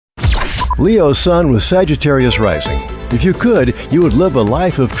Leo Sun with Sagittarius rising. If you could, you would live a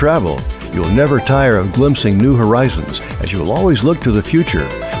life of travel. You'll never tire of glimpsing new horizons, as you will always look to the future.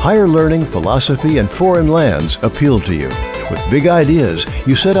 Higher learning, philosophy, and foreign lands appeal to you. With big ideas,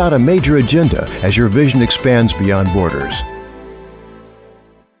 you set out a major agenda as your vision expands beyond borders.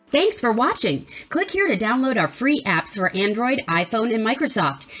 Thanks for watching. Click here to download our free apps for Android, iPhone, and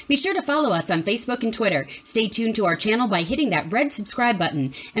Microsoft. Be sure to follow us on Facebook and Twitter. Stay tuned to our channel by hitting that red subscribe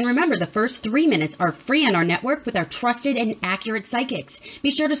button. And remember, the first 3 minutes are free on our network with our trusted and accurate psychics. Be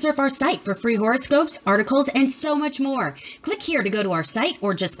sure to surf our site for free horoscopes, articles, and so much more. Click here to go to our site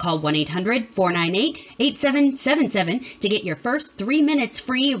or just call 1-800-498-8777 to get your first 3 minutes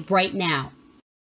free right now.